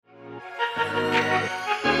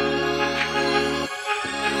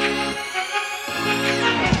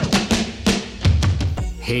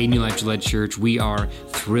Hey, New Life Gillette Church, we are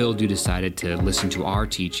thrilled you decided to listen to our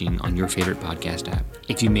teaching on your favorite podcast app.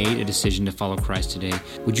 If you made a decision to follow Christ today,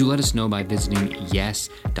 would you let us know by visiting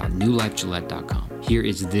yes.newlifegillette.com. Here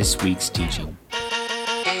is this week's teaching.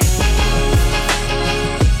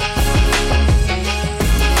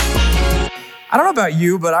 I don't know about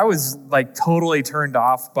you, but I was totally turned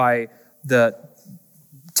off by the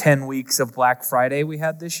 10 weeks of Black Friday we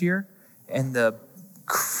had this year and the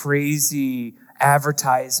crazy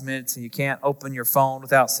advertisements, and you can't open your phone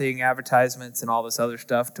without seeing advertisements and all this other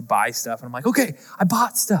stuff to buy stuff. And I'm like, okay, I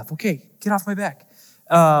bought stuff. Okay, get off my back.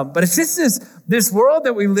 But it's just this world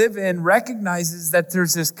that we live in recognizes that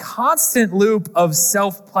there's this constant loop of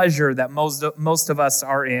self-pleasure that most of us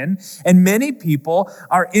are in. And many people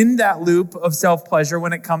are in that loop of self-pleasure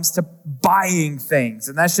when it comes to buying things.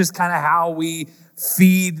 And that's just kind of how we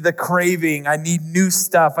feed the craving. I need new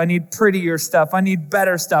stuff. I need prettier stuff. I need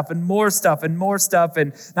better stuff and more stuff and more stuff.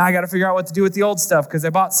 And now I got to figure out what to do with the old stuff because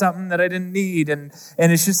I bought something that I didn't need. And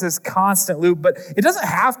it's just this constant loop. But it doesn't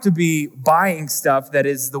have to be buying stuff that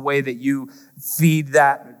is the way that you feed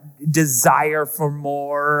that desire for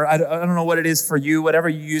more. I don't know what it is for you, whatever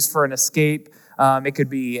you use for an escape. It could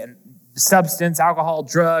be a substance, alcohol,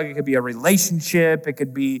 drug. It could be a relationship. It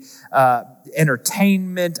could be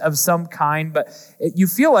entertainment of some kind. But you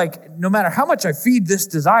feel like no matter how much I feed this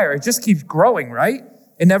desire, it just keeps growing, right?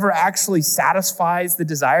 It never actually satisfies the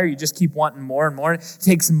desire. You just keep wanting more and more. It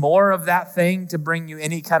takes more of that thing to bring you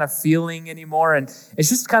any kind of feeling anymore. And it's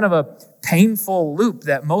just kind of a painful loop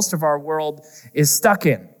that most of our world is stuck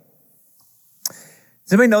in.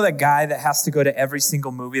 Does anybody know that guy that has to go to every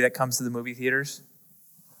single movie that comes to the movie theaters?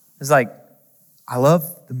 It's like, I love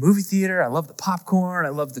the movie theater, I love the popcorn, I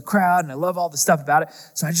love the crowd, and I love all the stuff about it,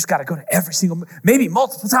 so I just got to go to every single, maybe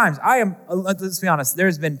multiple times. Let's be honest,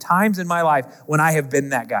 there's been times in my life when I have been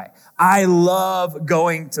that guy. I love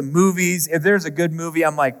going to movies. If there's a good movie,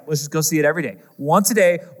 I'm like, let's just go see it every day. Once a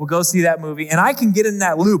day, we'll go see that movie, and I can get in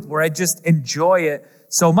that loop where I just enjoy it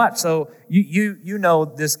so much. So you know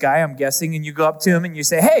this guy, I'm guessing, and you go up to him and you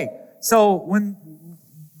say, hey, so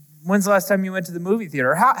when's the last time you went to the movie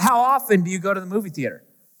theater? How often do you go to the movie theater?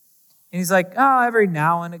 And he's like, oh, every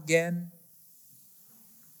now and again.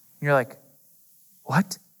 And you're like,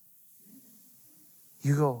 what?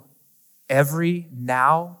 You go every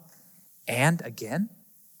now and again?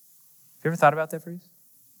 Have you ever thought about that phrase?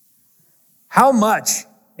 How much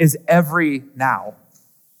is every now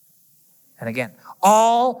and again?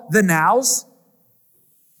 All the nows,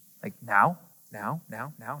 like now. Now.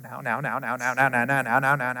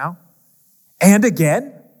 And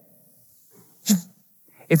again.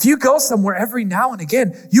 If you go somewhere every now and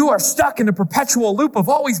again, you are stuck in a perpetual loop of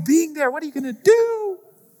always being there. What are you going to do?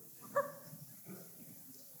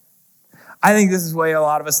 I think this is the way a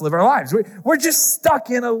lot of us live our lives. We're just stuck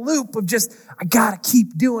in a loop of just, I got to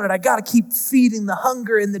keep doing it. I got to keep feeding the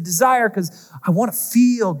hunger and the desire because I want to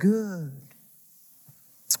feel good.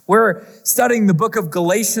 We're studying the book of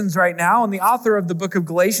Galatians right now, and the author of the book of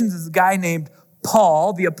Galatians is a guy named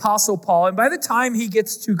Paul, the Apostle Paul. And by the time he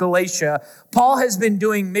gets to Galatia, Paul has been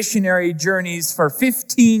doing missionary journeys for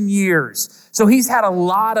 15 years. So he's had a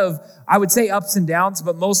lot of, I would say, ups and downs,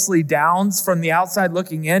 but mostly downs from the outside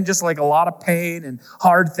looking in, just like a lot of pain and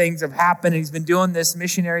hard things have happened. And he's been doing this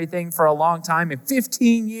missionary thing for a long time. In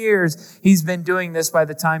 15 years, he's been doing this by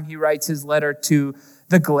the time he writes his letter to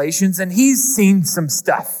the Galatians, and he's seen some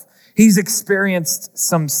stuff. He's experienced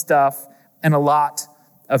some stuff and a lot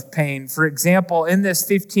of pain. For example, in this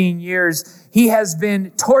 15 years, he has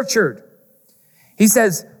been tortured. He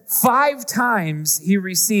says 5 times he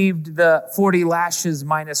received the 40 lashes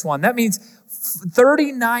minus 1. That means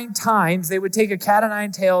 39 times they would take a cat o'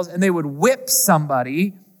 nine tails and they would whip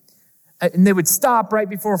somebody, and they would stop right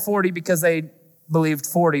before 40 because they believed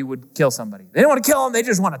 40 would kill somebody. They didn't want to kill them, they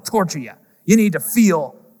just want to torture you. You need to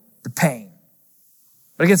feel the pain.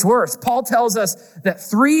 But it gets worse. Paul tells us that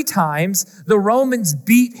 3 times the Romans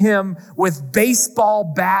beat him with baseball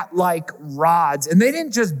bat-like rods. And they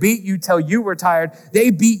didn't just beat you till you were tired. They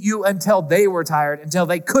beat you until they were tired, until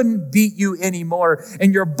they couldn't beat you anymore.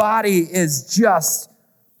 And your body is just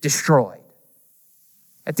destroyed.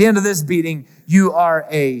 At the end of this beating, you are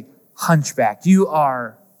a hunchback. You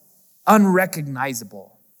are unrecognizable.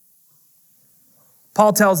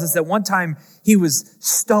 Paul tells us that one time he was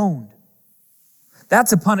stoned.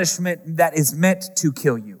 That's a punishment that is meant to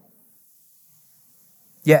kill you.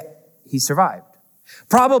 Yet he survived.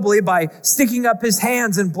 Probably by sticking up his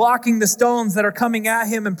hands and blocking the stones that are coming at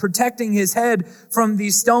him and protecting his head from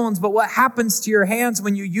these stones. But what happens to your hands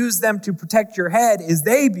when you use them to protect your head is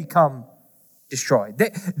they become destroyed.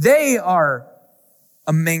 They are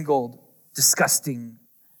a mangled, disgusting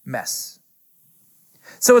mess.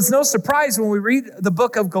 So it's no surprise when we read the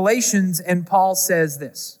book of Galatians and Paul says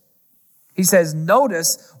this. He says,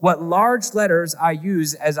 notice what large letters I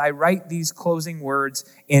use as I write these closing words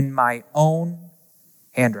in my own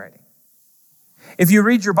handwriting. If you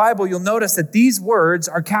read your Bible, you'll notice that these words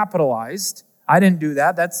are capitalized. I didn't do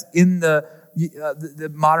that. That's in the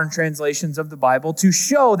modern translations of the Bible to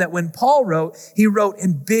show that when Paul wrote, he wrote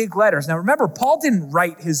in big letters. Now remember, Paul didn't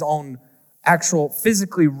write his own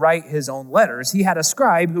physically write his own letters. He had a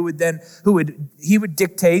scribe who would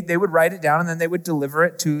dictate, they would write it down, and then they would deliver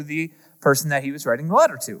it to the person that he was writing the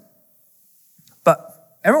letter to.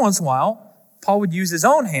 But every once in a while, Paul would use his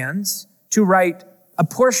own hands to write a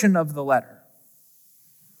portion of the letter.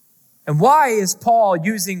 And why is Paul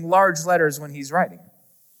using large letters when he's writing?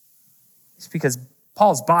 It's because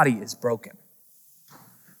Paul's body is broken.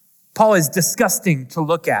 Paul is disgusting to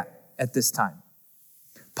look at this time.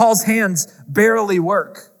 Paul's hands barely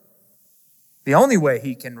work. The only way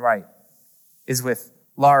he can write is with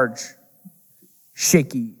large,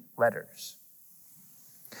 shaky letters.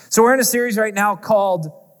 So we're in a series right now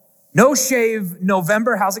called No Shave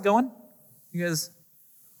November. How's it going? You guys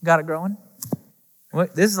got it growing?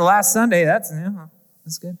 This is the last Sunday. That's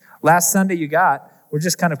good. Last Sunday you got. We're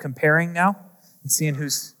just kind of comparing now and seeing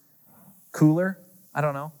who's cooler. I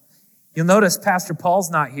don't know. You'll notice Pastor Paul's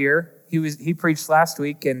not here. He preached last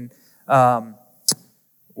week, and I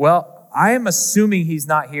am assuming he's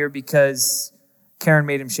not here because Karen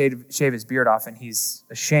made him shave his beard off, and he's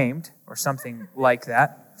ashamed or something like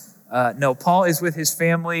that. No, Paul is with his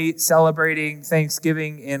family celebrating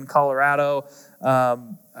Thanksgiving in Colorado,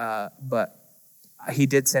 but he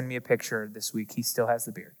did send me a picture this week. He still has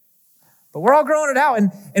the beard. But we're all growing it out,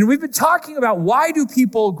 and we've been talking about why do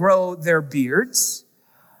people grow their beards.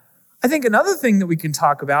 I think another thing that we can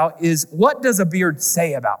talk about is what does a beard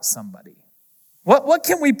say about somebody? What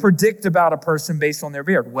can we predict about a person based on their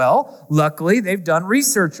beard? Well, luckily, they've done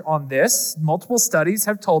research on this. Multiple studies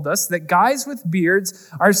have told us that guys with beards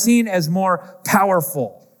are seen as more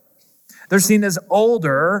powerful. They're seen as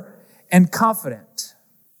older and confident.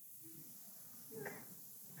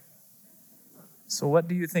 So what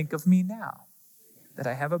do you think of me now that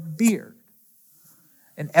I have a beard?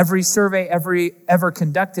 And every survey ever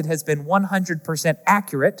conducted has been 100%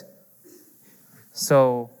 accurate.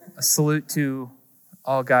 So a salute to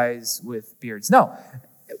all guys with beards. No,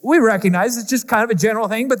 we recognize it's just kind of a general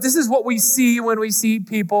thing, but this is what we see when we see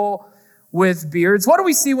people with beards. What do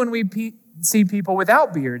we see when we see people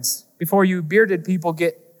without beards? Before you bearded people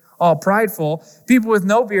get all prideful, people with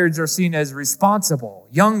no beards are seen as responsible,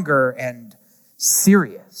 younger, and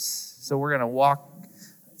serious. So we're going to walk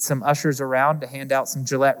some ushers around to hand out some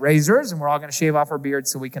Gillette razors, and we're all going to shave off our beards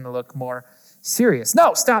so we can look more serious.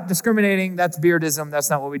 No, stop discriminating. That's beardism. That's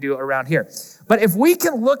not what we do around here. But if we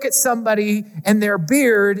can look at somebody and their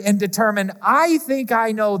beard and determine, I think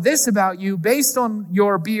I know this about you based on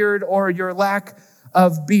your beard or your lack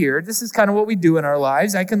of beard. This is kind of what we do in our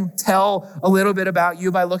lives. I can tell a little bit about you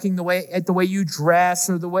by looking at the way you dress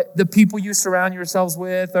or the people you surround yourselves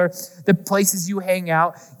with or the places you hang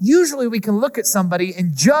out. Usually we can look at somebody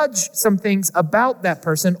and judge some things about that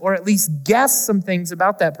person or at least guess some things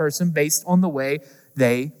about that person based on the way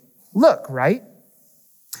they look, right?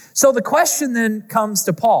 So the question then comes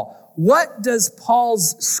to Paul. What does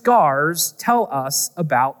Paul's scars tell us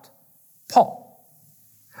about Paul?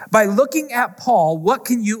 By looking at Paul, what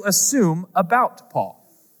can you assume about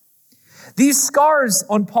Paul? These scars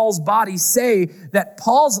on Paul's body say that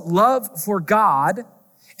Paul's love for God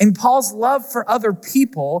and Paul's love for other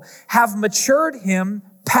people have matured him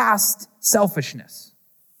past selfishness.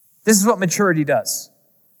 This is what maturity does.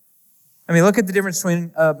 I mean, look at the difference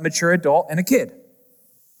between a mature adult and a kid.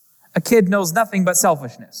 A kid knows nothing but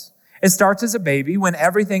selfishness. It starts as a baby when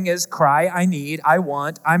everything is cry, I need, I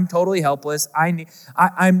want, I'm totally helpless,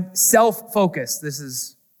 I'm self-focused.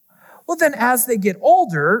 Well, then as they get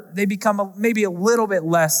older, they become maybe a little bit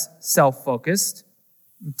less self-focused.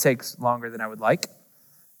 It takes longer than I would like.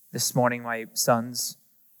 This morning, my sons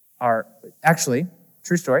are, actually,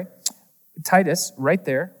 true story, Titus, right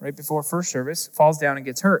there, right before first service, falls down and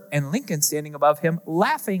gets hurt. And Lincoln standing above him,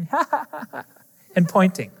 laughing, and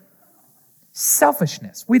pointing.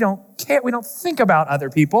 Selfishness. We don't care. We don't think about other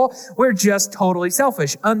people. We're just totally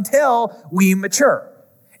selfish until we mature.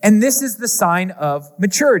 And this is the sign of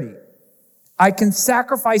maturity. I can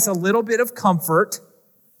sacrifice a little bit of comfort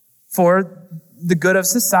for the good of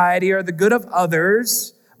society or the good of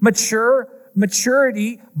others.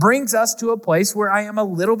 Maturity brings us to a place where I am a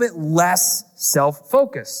little bit less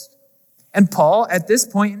self-focused. And Paul, at this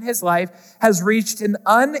point in his life, has reached an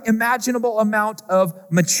unimaginable amount of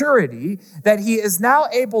maturity that he is now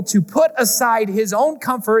able to put aside his own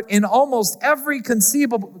comfort in almost every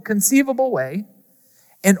conceivable way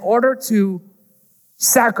in order to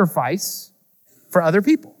sacrifice for other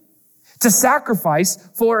people, to sacrifice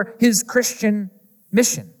for his Christian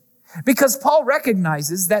mission. Because Paul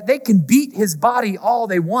recognizes that they can beat his body all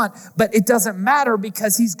they want, but it doesn't matter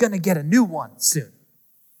because he's going to get a new one soon.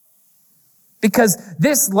 Because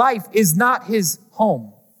this life is not his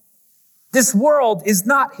home. This world is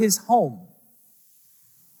not his home.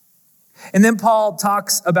 And then Paul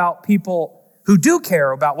talks about people who do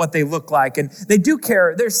care about what they look like, and they do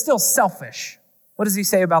care, they're still selfish. What does he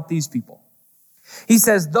say about these people? He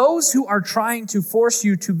says, those who are trying to force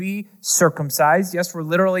you to be circumcised, yes, we're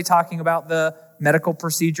literally talking about the medical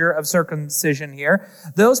procedure of circumcision here.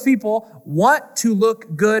 Those people want to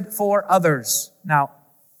look good for others. Now,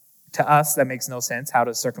 to us, that makes no sense. How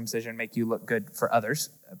does circumcision make you look good for others?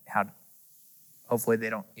 Hopefully they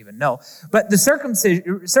don't even know. But the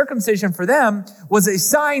circumcision for them was a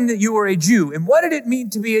sign that you were a Jew. And what did it mean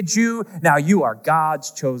to be a Jew? Now you are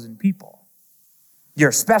God's chosen people.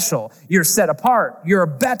 You're special. You're set apart. You're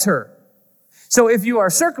better. So if you are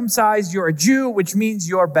circumcised, you're a Jew, which means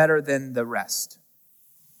you're better than the rest.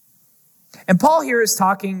 And Paul here is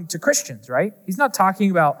talking to Christians, right? He's not talking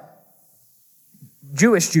about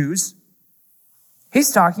Jewish Jews.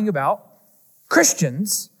 He's talking about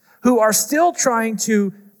Christians who are still trying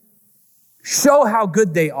to show how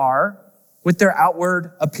good they are with their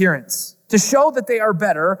outward appearance, to show that they are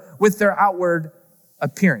better with their outward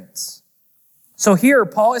appearance. So here,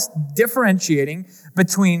 Paul is differentiating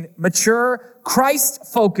between mature,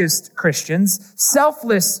 Christ-focused Christians,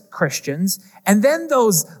 selfless Christians, and then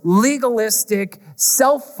those legalistic,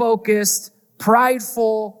 self-focused,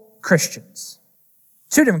 prideful Christians.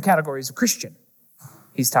 Two different categories of Christian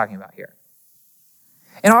he's talking about here.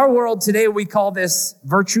 In our world today, we call this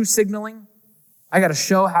virtue signaling. I got to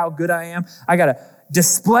show how good I am. I got to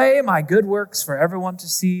display my good works for everyone to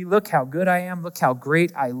see. Look how good I am. Look how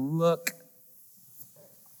great I look.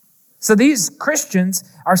 So these Christians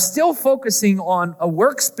are still focusing on a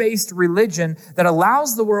works-based religion that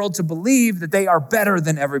allows the world to believe that they are better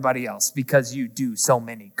than everybody else because you do so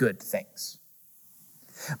many good things.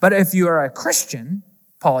 But if you are a Christian,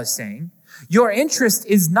 Paul is saying, your interest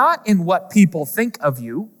is not in what people think of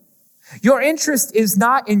you. Your interest is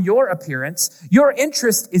not in your appearance. Your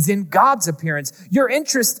interest is in God's appearance. Your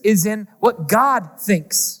interest is in what God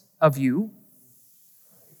thinks of you.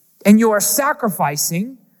 And you are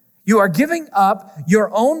sacrificing, you are giving up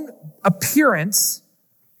your own appearance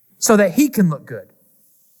so that he can look good.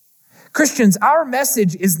 Christians, our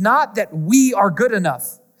message is not that we are good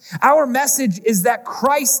enough. Our message is that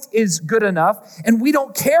Christ is good enough, and we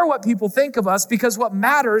don't care what people think of us because what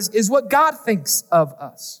matters is what God thinks of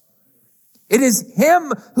us. It is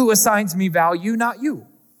him who assigns me value, not you.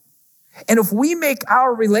 And if we make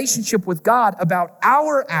our relationship with God about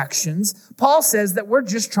our actions, Paul says that we're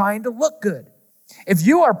just trying to look good. If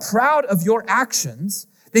you are proud of your actions,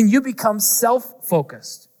 then you become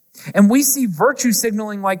self-focused. And we see virtue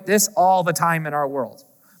signaling like this all the time in our world.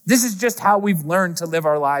 This is just how we've learned to live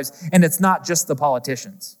our lives, and it's not just the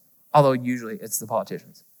politicians, although usually it's the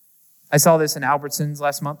politicians. I saw this in Albertsons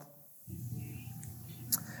last month.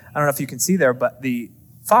 I don't know if you can see there, but the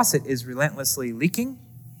faucet is relentlessly leaking.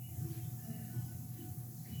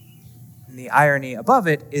 And the irony above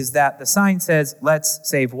it is that the sign says, "Let's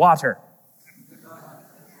save water."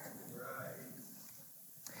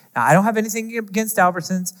 Now, I don't have anything against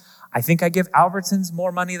Albertsons. I think I give Albertsons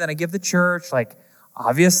more money than I give the church.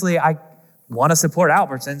 Obviously, I want to support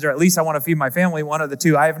Albertsons, or at least I want to feed my family, one of the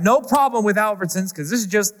two. I have no problem with Albertsons because this is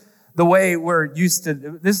just the way this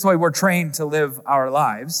is the way we're trained to live our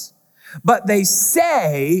lives. But they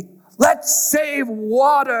say, "Let's save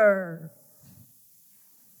water."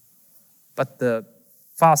 But the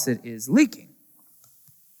faucet is leaking.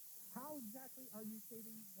 How exactly are you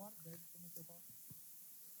saving water?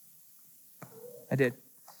 I did.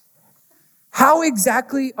 How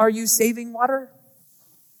exactly are you saving water?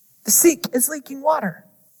 The sink is leaking water.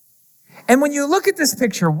 And when you look at this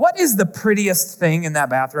picture, what is the prettiest thing in that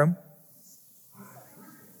bathroom?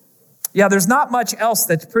 Yeah, there's not much else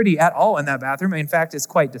that's pretty at all in that bathroom. In fact, it's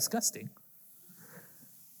quite disgusting.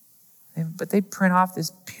 But they print off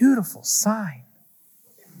this beautiful sign.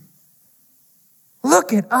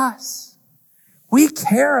 Look at us. We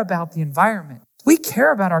care about the environment. We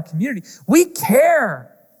care about our community. We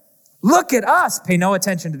care. Look at us. Pay no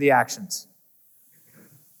attention to the actions.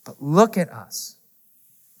 But look at us.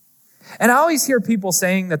 And I always hear people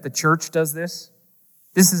saying that the church does this.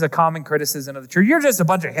 This is a common criticism of the church. You're just a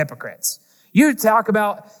bunch of hypocrites. You talk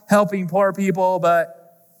about helping poor people, but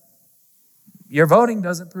your voting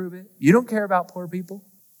doesn't prove it. You don't care about poor people.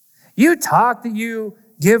 You talk that you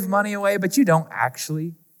give money away, but you don't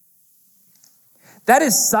actually. That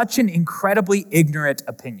is such an incredibly ignorant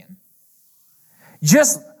opinion.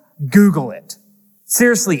 Just Google it.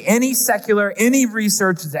 Seriously, any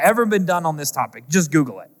research that's ever been done on this topic, just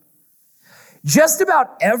Google it. Just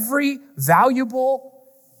about every valuable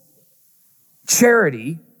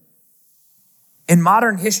charity in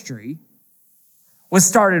modern history was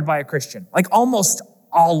started by a Christian, like almost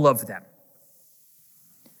all of them.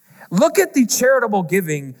 Look at the charitable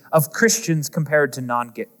giving of Christians compared to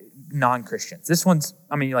non-Christians. This one's,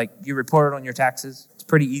 you report it on your taxes. It's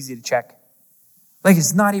pretty easy to check. Like,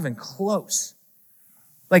 it's not even close.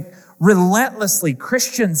 Like, relentlessly,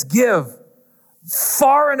 Christians give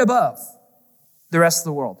far and above the rest of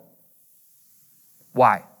the world.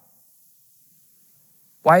 Why?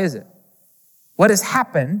 Why is it? What has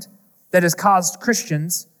happened that has caused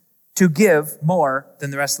Christians to give more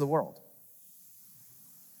than the rest of the world?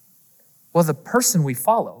 Well, the person we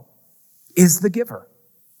follow is the giver.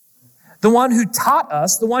 The one who taught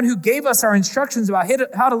us, the one who gave us our instructions about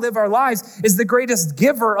how to live our lives is the greatest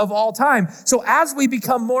giver of all time. So as we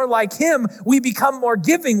become more like him, we become more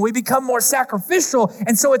giving, we become more sacrificial.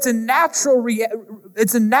 And so it's a natural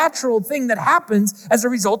thing that happens as a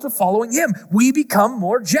result of following him. We become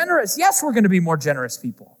more generous. Yes, we're going to be more generous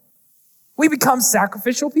people. We become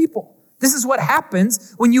sacrificial people. This is what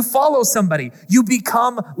happens when you follow somebody. You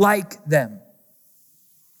become like them.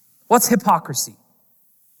 What's hypocrisy?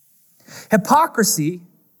 Hypocrisy,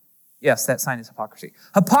 yes, that sign is hypocrisy.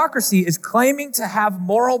 Hypocrisy is claiming to have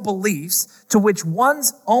moral beliefs to which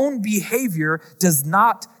one's own behavior does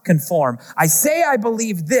not conform. I say I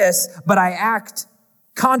believe this, but I act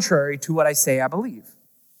contrary to what I say I believe.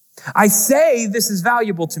 I say this is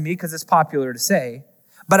valuable to me because it's popular to say,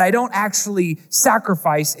 but I don't actually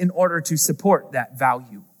sacrifice in order to support that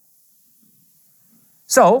value.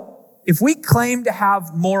 So, if we claim to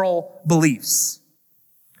have moral beliefs,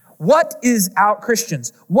 what is our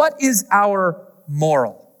Christians? What is our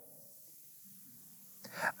moral?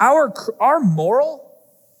 Our moral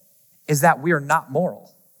is that we are not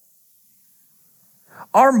moral.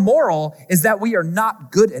 Our moral is that we are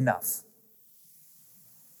not good enough.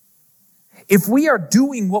 If we are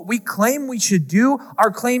doing what we claim we should do,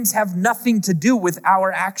 our claims have nothing to do with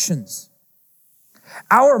our actions.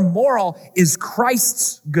 Our moral is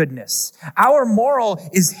Christ's goodness. Our moral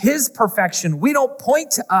is his perfection. We don't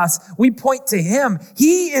point to us, we point to him.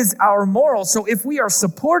 He is our moral. So if we are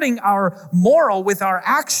supporting our moral with our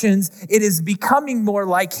actions, it is becoming more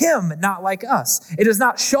like him, not like us. It is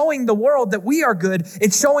not showing the world that we are good.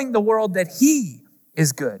 It's showing the world that he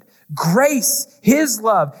is good. Grace, his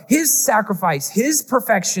love, his sacrifice, his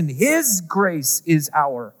perfection, his grace is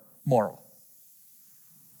our moral.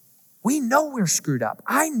 We know we're screwed up.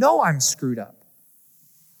 I know I'm screwed up.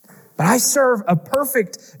 But I serve a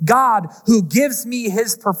perfect God who gives me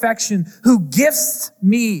his perfection, who gifts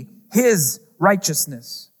me his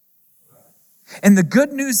righteousness. And the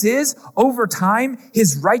good news is, over time,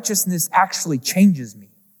 his righteousness actually changes me.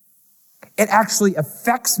 It actually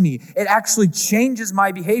affects me. It actually changes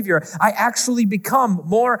my behavior. I actually become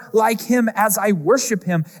more like him as I worship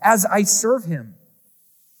him, as I serve him.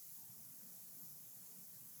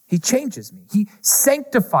 He changes me. He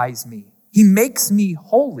sanctifies me. He makes me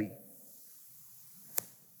holy.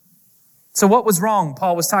 So what was wrong?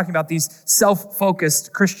 Paul was talking about these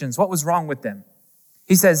self-focused Christians. What was wrong with them?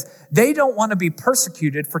 He says, they don't want to be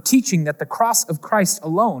persecuted for teaching that the cross of Christ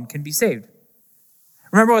alone can be saved.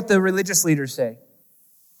 Remember what the religious leaders say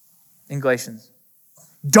in Galatians.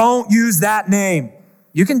 Don't use that name.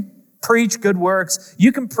 You can preach good works.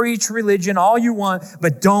 You can preach religion all you want,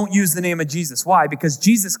 but don't use the name of Jesus. Why? Because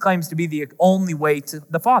Jesus claims to be the only way to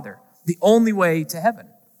the Father, the only way to heaven.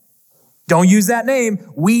 Don't use that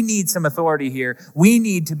name. We need some authority here. We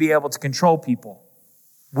need to be able to control people.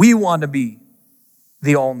 We want to be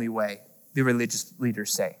the only way, the religious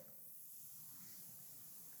leaders say.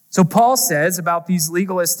 So Paul says about these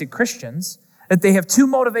legalistic Christians that they have two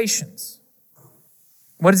motivations.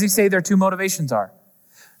 What does he say their two motivations are?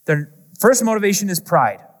 Their first motivation is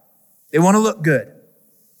pride. They want to look good.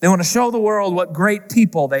 They want to show the world what great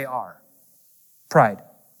people they are. Pride.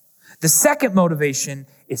 The second motivation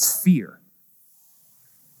is fear.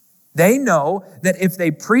 They know that if they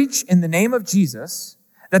preach in the name of Jesus,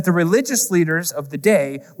 that the religious leaders of the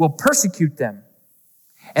day will persecute them.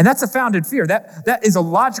 And that's a founded fear. That is a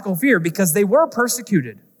logical fear because they were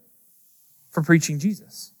persecuted for preaching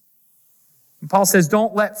Jesus. And Paul says,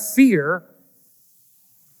 don't let fear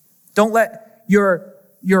Don't let your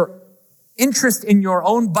interest in your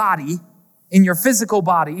own body, in your physical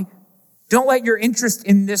body, don't let your interest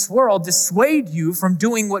in this world dissuade you from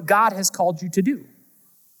doing what God has called you to do.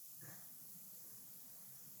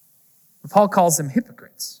 Paul calls them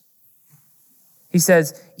hypocrites. He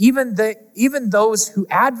says, even those who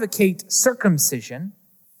advocate circumcision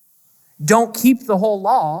don't keep the whole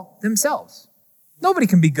law themselves. Nobody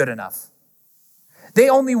can be good enough. They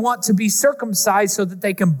only want to be circumcised so that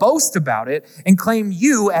they can boast about it and claim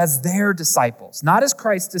you as their disciples, not as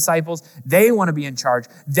Christ's disciples. They want to be in charge.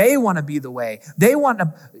 They want to be the way. They want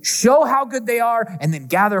to show how good they are and then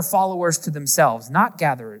gather followers to themselves, not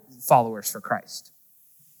gather followers for Christ.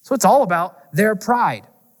 So it's all about their pride.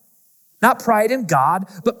 Not pride in God,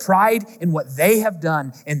 but pride in what they have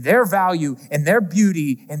done, in their value, in their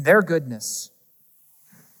beauty, in their goodness.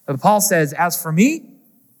 But Paul says, as for me,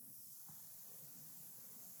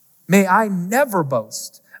 may I never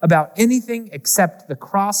boast about anything except the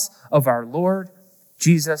cross of our Lord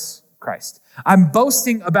Jesus Christ. I'm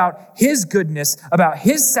boasting about his goodness, about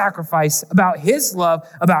his sacrifice, about his love,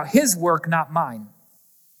 about his work, not mine.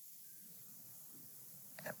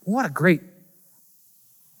 What a great...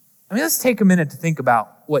 let's take a minute to think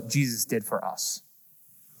about what Jesus did for us.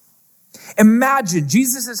 Imagine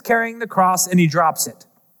Jesus is carrying the cross and he drops it.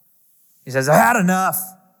 He says, I've had enough.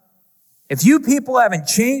 If you people haven't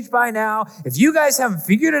changed by now, if you guys haven't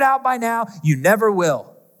figured it out by now, you never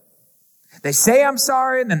will. They say I'm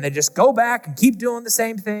sorry, and then they just go back and keep doing the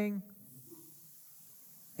same thing.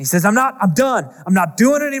 He says, I'm done. I'm not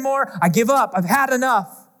doing it anymore. I give up. I've had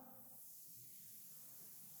enough.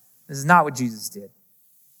 This is not what Jesus did.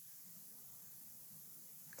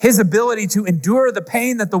 His ability to endure the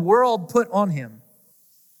pain that the world put on him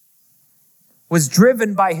was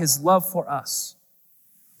driven by his love for us.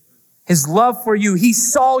 His love for you. He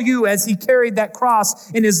saw you as he carried that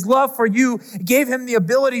cross, and his love for you gave him the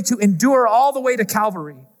ability to endure all the way to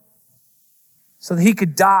Calvary so that he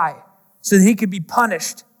could die, so that he could be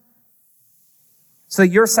punished, so that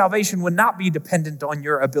your salvation would not be dependent on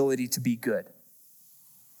your ability to be good.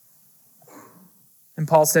 And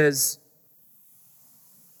Paul says,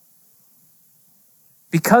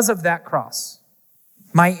 because of that cross,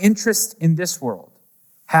 my interest in this world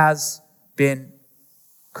has been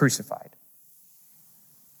crucified.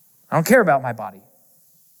 I don't care about my body.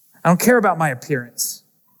 I don't care about my appearance.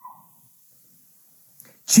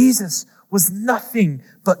 Jesus was nothing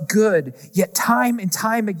but good, yet time and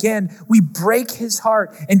time again, we break his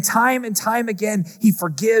heart, and time again, he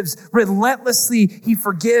forgives. Relentlessly, he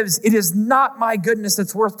forgives. It is not my goodness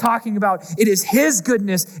that's worth talking about. It is his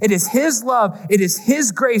goodness. It is his love. It is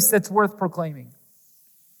his grace that's worth proclaiming.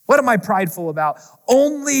 What am I prideful about?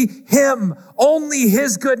 Only him, only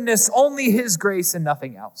his goodness, only his grace, and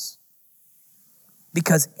nothing else.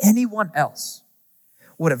 Because anyone else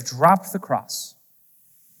would have dropped the cross.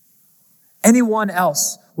 Anyone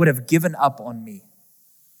else would have given up on me.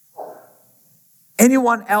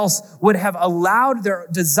 Anyone else would have allowed their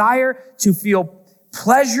desire to feel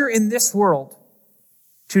pleasure in this world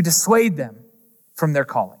to dissuade them from their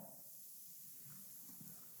calling.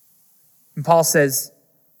 And Paul says,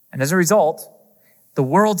 and as a result, the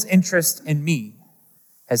world's interest in me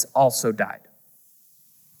has also died.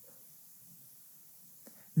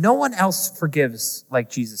 No one else forgives like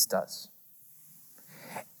Jesus does.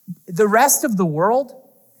 The rest of the world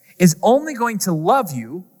is only going to love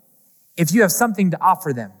you if you have something to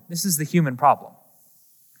offer them. This is the human problem.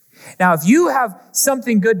 Now, if you have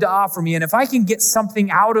something good to offer me, and if I can get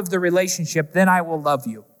something out of the relationship, then I will love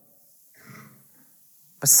you.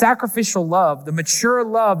 But sacrificial love, the mature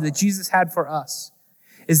love that Jesus had for us,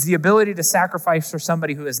 is the ability to sacrifice for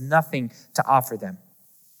somebody who has nothing to offer them.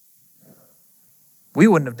 We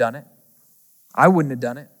wouldn't have done it. I wouldn't have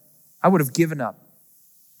done it. I would have given up.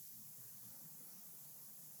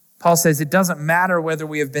 Paul says it doesn't matter whether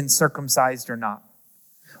we have been circumcised or not.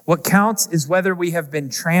 What counts is whether we have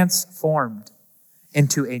been transformed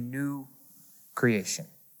into a new creation.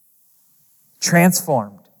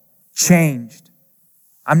 Transformed, changed.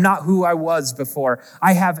 I'm not who I was before.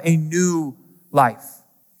 I have a new life.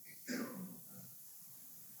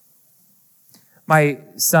 My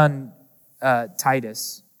son,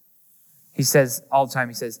 Titus, he says all the time,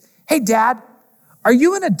 he says, "Hey, Dad, are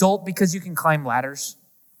you an adult because you can climb ladders?"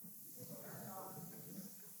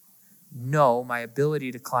 No, my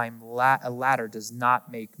ability to climb a ladder does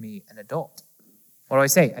not make me an adult. What do I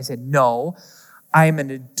say? I said, no, I'm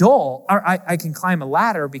an adult. Or I can climb a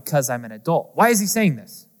ladder because I'm an adult. Why is he saying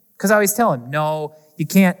this? Because I always tell him, no, you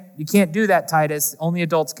can't do that, Titus. Only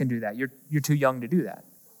adults can do that. You're too young to do that.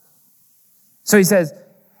 So he says,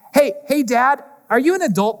 hey, Dad, Are you an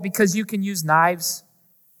adult because you can use knives?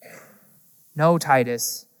 No,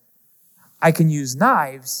 Titus. I can use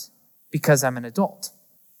knives because I'm an adult,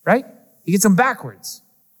 right? He gets them backwards.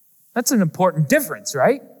 That's an important difference,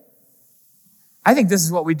 right? I think this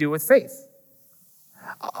is what we do with faith.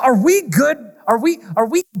 Are we good? Are we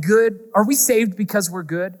good? Are we saved because we're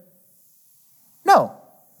good? No.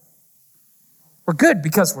 We're good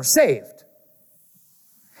because we're saved.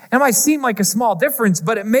 And it might seem like a small difference,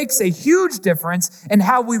 but it makes a huge difference in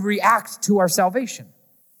how we react to our salvation.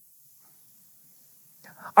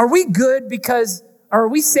 Are we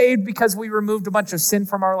saved because we removed a bunch of sin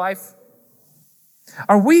from our life?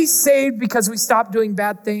 Are we saved because we stopped doing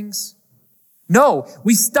bad things? No,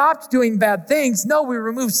 we stopped doing bad things. No, we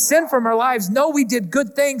removed sin from our lives. No, we did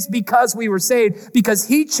good things because we were saved, because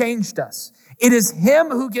he changed us. It is him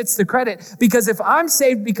who gets the credit, because if I'm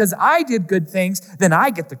saved because I did good things, then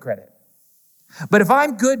I get the credit. But if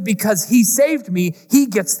I'm good because he saved me, he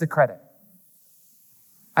gets the credit.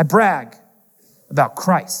 I brag about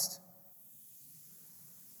Christ.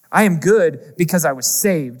 I am good because I was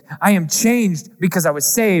saved. I am changed because I was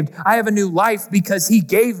saved. I have a new life because he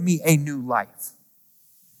gave me a new life.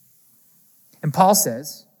 And Paul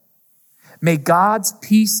says, may God's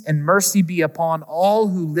peace and mercy be upon all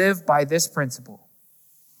who live by this principle.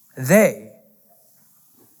 They,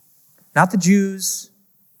 not the Jews,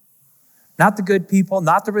 not the good people,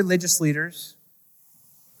 not the religious leaders,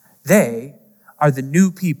 they are the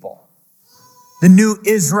new people, the new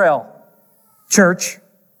Israel, church,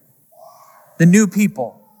 the new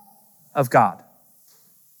people of God.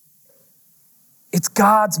 It's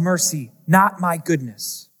God's mercy, not my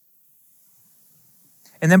goodness.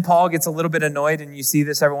 And then Paul gets a little bit annoyed, and you see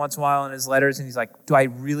this every once in a while in his letters, and he's like, do I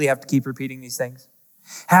really have to keep repeating these things?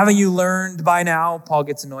 Haven't you learned by now? Paul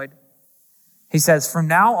gets annoyed. He says, from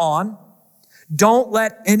now on, don't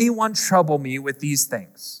let anyone trouble me with these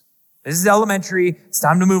things. This is elementary. It's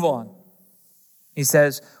time to move on. He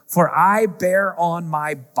says, for I bear on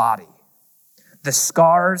my body the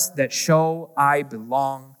scars that show I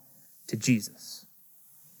belong to Jesus.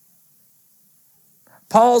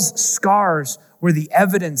 Paul's scars were the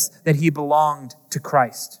evidence that he belonged to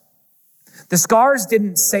Christ. The scars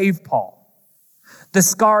didn't save Paul. The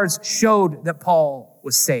scars showed that Paul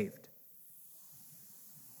was saved.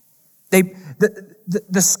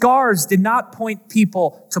 The scars did not point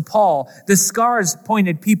people to Paul. The scars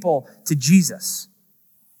pointed people to Jesus.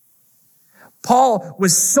 Paul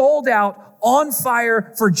was sold out, on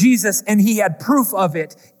fire for Jesus, and he had proof of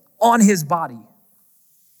it on his body.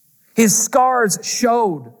 His scars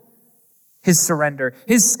showed his surrender.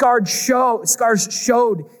 His scars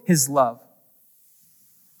showed his love.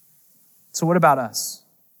 So what about us?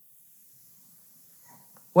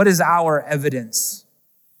 What is our evidence?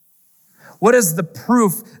 What is the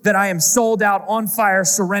proof that I am sold out, on fire,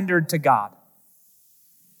 surrendered to God?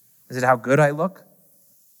 Is it how good I look?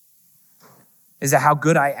 Is it how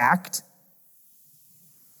good I act?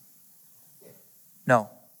 No.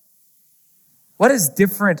 What is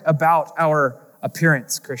different about our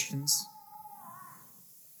appearance, Christians?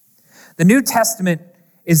 The New Testament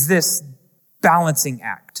is this balancing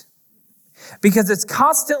act, because it's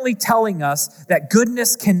constantly telling us that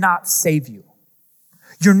goodness cannot save you.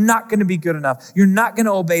 You're not going to be good enough. You're not going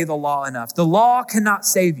to obey the law enough. The law cannot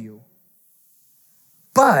save you.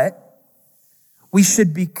 But we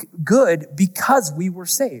should be good because we were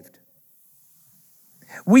saved.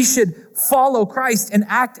 We should follow Christ and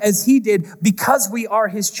act as he did because we are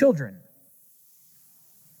his children.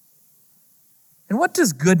 And what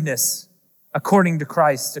does goodness, according to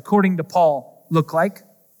Christ, according to Paul, look like?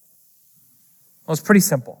 Well, it's pretty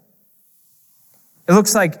simple. It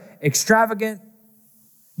looks like extravagant,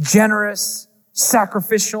 generous,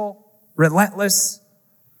 sacrificial, relentless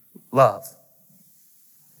love.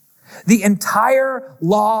 The entire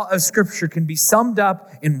law of Scripture can be summed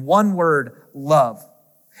up in one word: love.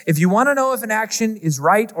 If you want to know if an action is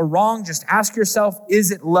right or wrong, just ask yourself, is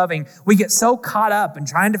it loving? We get so caught up in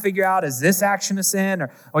trying to figure out, is this action a sin?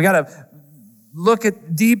 Or we got to look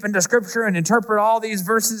deep into Scripture and interpret all these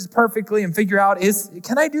verses perfectly and figure out,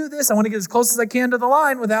 can I do this? I want to get as close as I can to the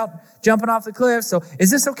line without jumping off the cliff. So is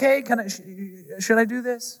this okay? Should I do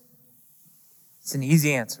this? It's an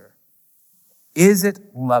easy answer. Is it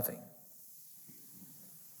loving?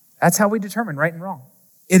 That's how we determine right and wrong.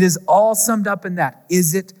 It is all summed up in that.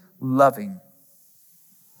 Is it loving?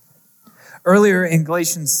 Earlier in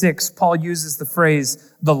Galatians 6, Paul uses the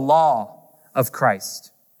phrase, the law of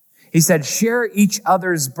Christ. He said, share each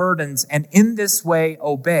other's burdens and in this way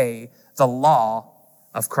obey the law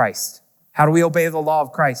of Christ. How do we obey the law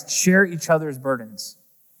of Christ? Share each other's burdens.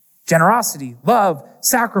 Generosity, love,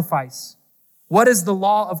 sacrifice. What is the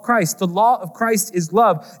law of Christ? The law of Christ is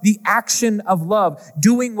love, the action of love,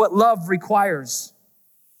 doing what love requires.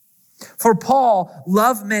 For Paul,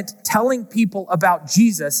 love meant telling people about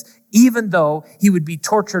Jesus, even though he would be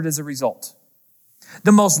tortured as a result.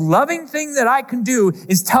 The most loving thing that I can do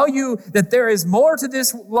is tell you that there is more to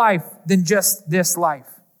this life than just this life.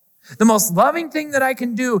 The most loving thing that I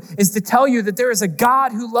can do is to tell you that there is a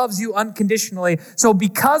God who loves you unconditionally. So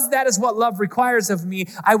because that is what love requires of me,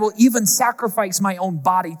 I will even sacrifice my own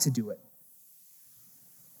body to do it.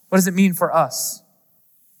 What does it mean for us?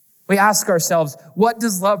 We ask ourselves, what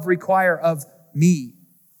does love require of me?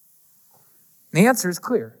 And the answer is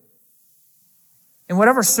clear. In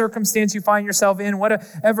whatever circumstance you find yourself in,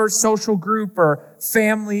 whatever social group or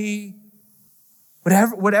family,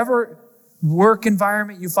 whatever work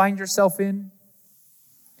environment you find yourself in,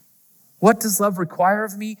 what does love require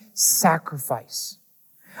of me? Sacrifice.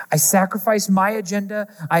 I sacrifice my agenda.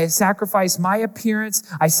 I sacrifice my appearance.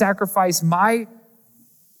 I sacrifice my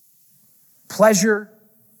pleasure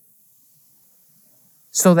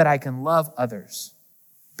so that I can love others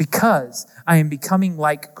because I am becoming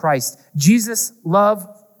like Christ. Jesus' love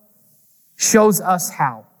shows us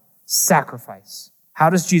how. Sacrifice. How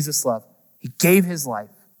does Jesus love? He gave his life.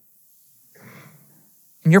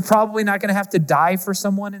 And you're probably not going to have to die for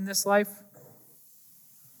someone in this life,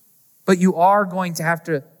 but you are going to have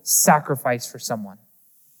to sacrifice for someone.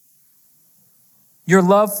 Your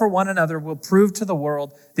love for one another will prove to the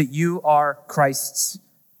world that you are Christ's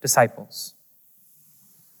disciples.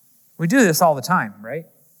 We do this all the time, right?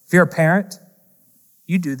 If you're a parent,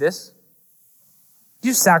 you do this.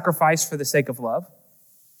 You sacrifice for the sake of love.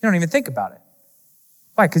 You don't even think about it.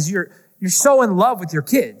 Why? Because you're so in love with your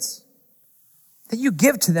kids that you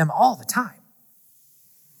give to them all the time.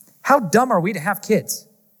 How dumb are we to have kids?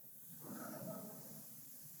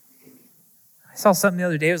 I saw something the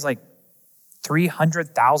other day. It was like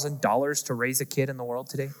 $300,000 to raise a kid in the world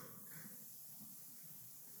today.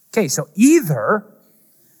 Okay, so either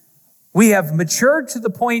we have matured to the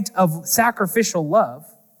point of sacrificial love,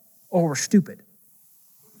 or we're stupid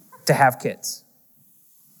to have kids.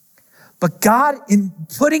 But God, in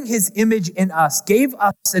putting his image in us, gave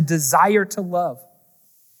us a desire to love.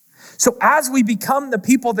 So as we become the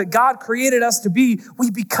people that God created us to be,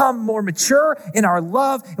 we become more mature in our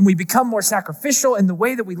love and we become more sacrificial in the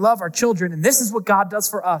way that we love our children. And this is what God does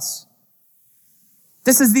for us.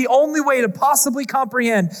 This is the only way to possibly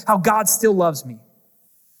comprehend how God still loves me,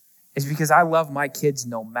 is because I love my kids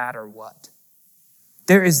no matter what.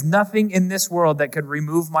 There is nothing in this world that could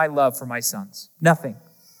remove my love for my sons. Nothing.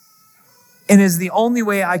 And it is the only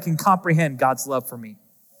way I can comprehend God's love for me.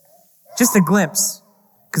 Just a glimpse,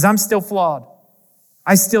 because I'm still flawed.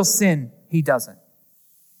 I still sin. He doesn't.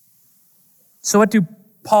 So what do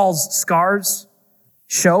Paul's scars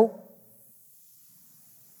show?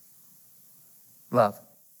 Love.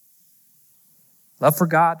 Love for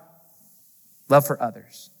God. Love for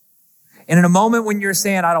others. And in a moment when you're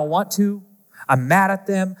saying, I don't want to, I'm mad at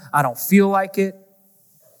them, I don't feel like it,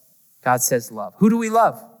 God says love. Who do we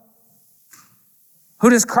love? Who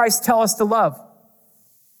does Christ tell us to love?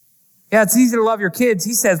 Yeah, it's easy to love your kids.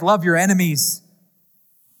 He says, love your enemies.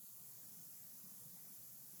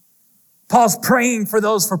 Paul's praying for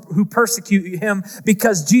those who persecute him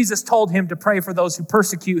because Jesus told him to pray for those who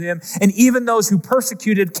persecute him. And even those who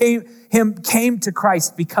persecuted came to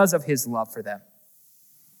Christ because of his love for them.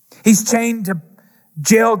 He's chained to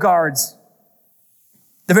jail guards,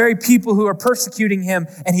 the very people who are persecuting him,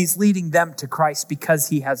 and he's leading them to Christ because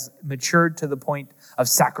he has matured to the point of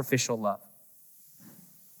sacrificial love.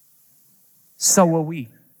 So will we.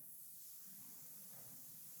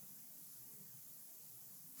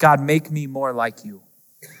 God, make me more like you.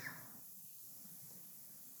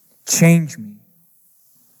 Change me.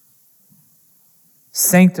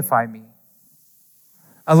 Sanctify me.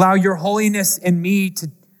 Allow your holiness in me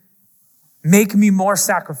to make me more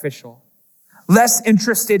sacrificial. Less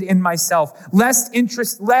interested in myself. Less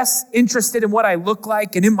interested in what I look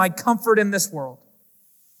like and in my comfort in this world.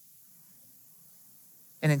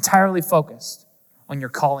 And entirely focused on your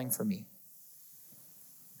calling for me.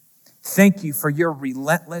 Thank you for your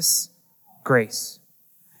relentless grace,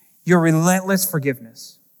 your relentless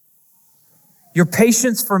forgiveness, your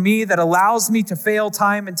patience for me that allows me to fail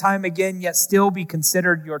time and time again, yet still be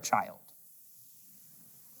considered your child.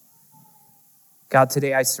 God,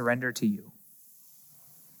 today I surrender to you.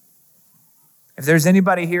 If there's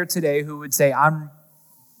anybody here today who would say, I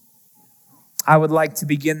would like to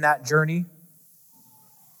begin that journey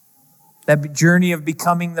of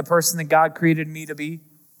becoming the person that God created me to be,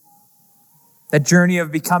 that journey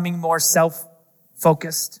of becoming more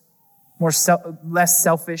self-focused, less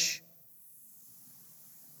selfish,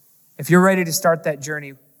 If you're ready to start that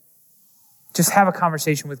journey, just have a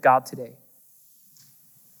conversation with God today.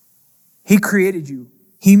 He created you.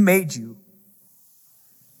 He made you.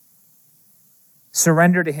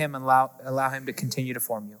 Surrender to him and allow him to continue to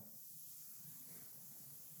form you.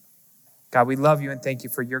 God, we love you and thank you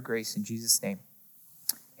for your grace in Jesus' name.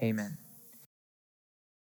 Amen.